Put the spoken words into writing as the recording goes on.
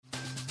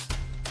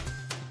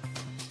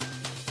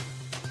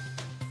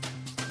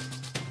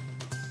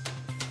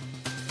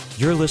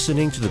You're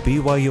listening to the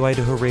BYU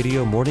Idaho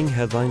Radio Morning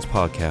Headlines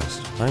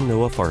Podcast. I'm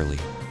Noah Farley.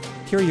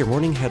 Here are your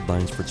morning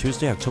headlines for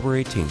Tuesday, October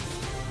 18th.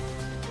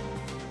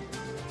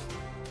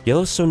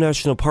 Yellowstone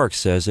National Park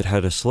says it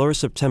had a slower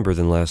September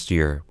than last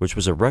year, which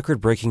was a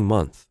record-breaking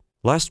month.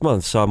 Last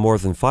month saw more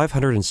than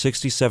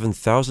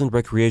 567,000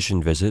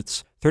 recreation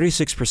visits,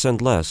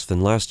 36% less than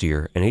last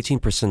year and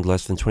 18%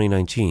 less than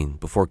 2019,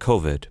 before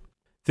COVID.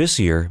 This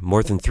year,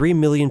 more than 3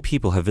 million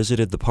people have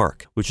visited the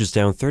park, which is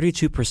down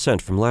 32%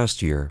 from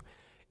last year.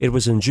 It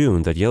was in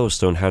June that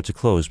Yellowstone had to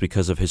close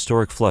because of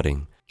historic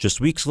flooding. Just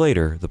weeks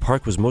later, the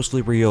park was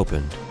mostly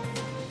reopened.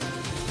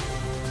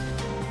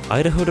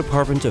 Idaho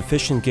Department of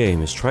Fish and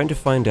Game is trying to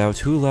find out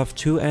who left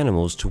 2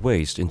 animals to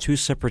waste in 2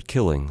 separate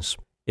killings.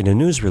 In a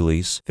news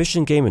release, Fish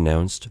and Game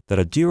announced that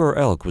a deer or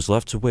elk was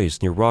left to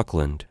waste near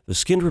Rockland. The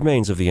skinned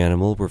remains of the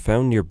animal were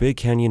found near Big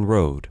Canyon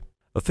Road.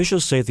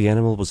 Officials say the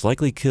animal was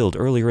likely killed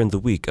earlier in the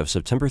week of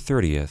September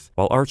 30th,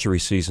 while archery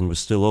season was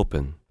still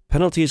open.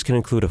 Penalties can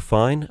include a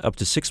fine, up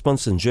to 6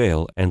 months in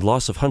jail, and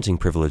loss of hunting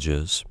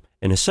privileges.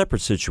 In a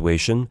separate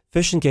situation,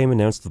 Fish and Game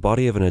announced the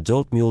body of an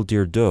adult mule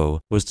deer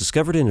doe was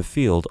discovered in a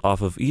field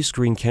off of East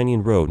Green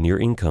Canyon Road near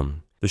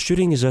Income. The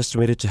shooting is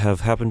estimated to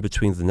have happened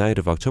between the night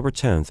of October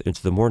 10th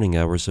into the morning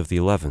hours of the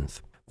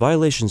 11th.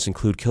 Violations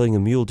include killing a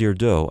mule deer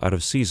doe out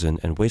of season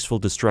and wasteful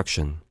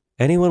destruction.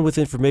 Anyone with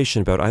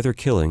information about either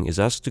killing is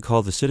asked to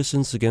call the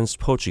Citizens Against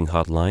Poaching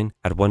hotline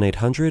at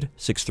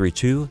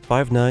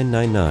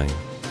 1-800-632-5999.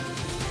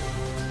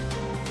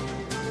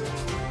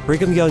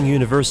 Brigham Young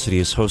University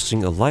is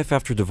hosting a Life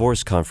After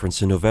Divorce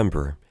conference in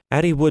November.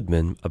 Addie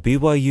Woodman, a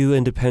BYU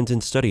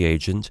independent study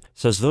agent,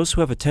 says those who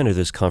have attended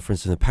this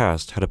conference in the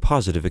past had a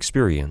positive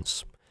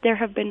experience. There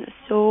have been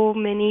so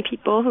many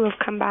people who have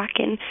come back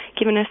and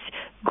given us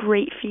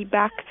great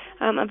feedback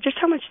of just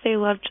how much they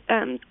loved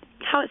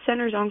how it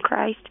centers on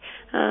Christ,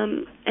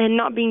 and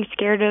not being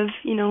scared of,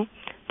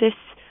 this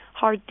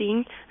hard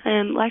thing.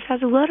 Life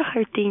has a lot of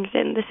hard things,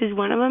 and this is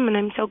one of them, and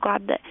I'm so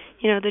glad that,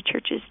 the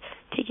church is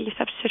taking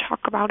steps to talk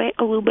about it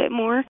a little bit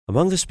more.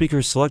 Among the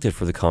speakers selected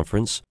for the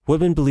conference,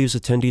 Woodman believes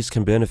attendees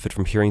can benefit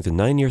from hearing the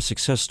 9-year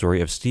success story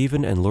of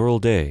Stephen and Laurel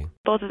Day.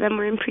 Both of them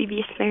were in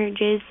previous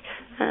marriages,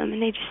 and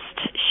they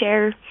just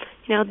share,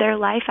 their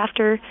life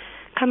after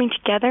coming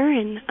together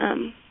and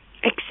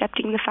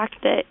accepting the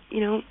fact that,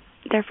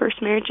 their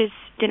first marriages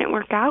didn't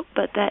work out,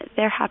 but that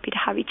they're happy to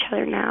have each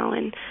other now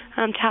and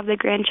to have the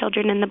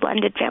grandchildren and the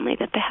blended family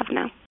that they have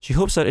now. She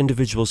hopes that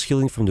individuals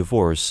healing from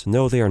divorce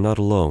know they are not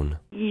alone.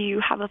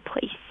 You have a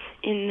place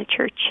in the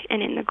church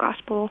and in the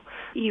gospel.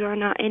 You are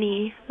not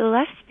any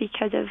less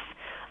because of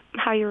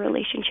how your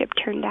relationship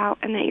turned out,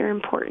 and that you're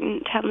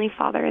important to Heavenly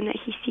Father, and that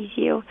He sees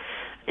you,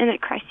 and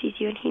that Christ sees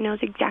you, and He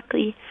knows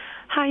exactly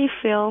how you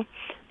feel.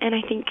 And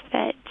I think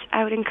that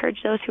I would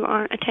encourage those who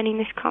aren't attending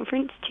this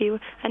conference to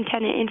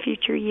attend it in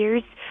future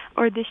years,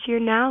 or this year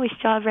now. We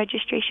still have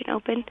registration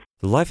open.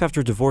 The Life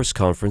After Divorce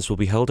conference will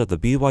be held at the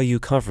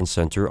BYU Conference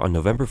Center on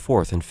November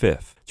 4th and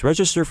 5th. To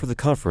register for the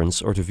conference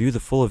or to view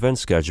the full event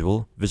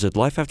schedule, visit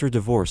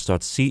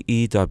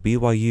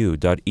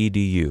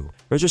lifeafterdivorce.ce.byu.edu.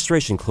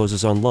 Registration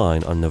closes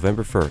online on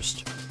November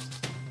 1st.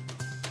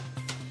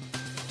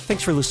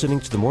 Thanks for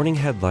listening to the morning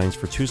headlines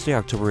for Tuesday,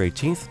 October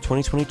 18th,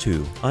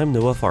 2022. I'm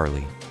Noah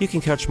Farley. You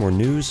can catch more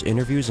news,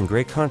 interviews, and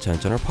great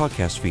content on our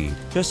podcast feed.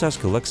 Just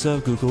ask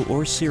Alexa, Google,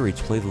 or Siri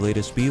to play the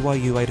latest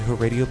BYU Idaho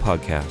Radio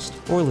podcast,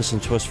 or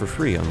listen to us for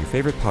free on your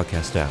favorite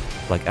podcast app,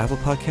 like Apple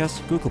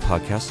Podcasts, Google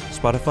Podcasts,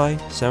 Spotify,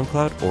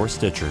 SoundCloud, or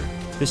Stitcher.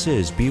 This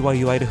is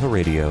BYU Idaho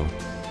Radio.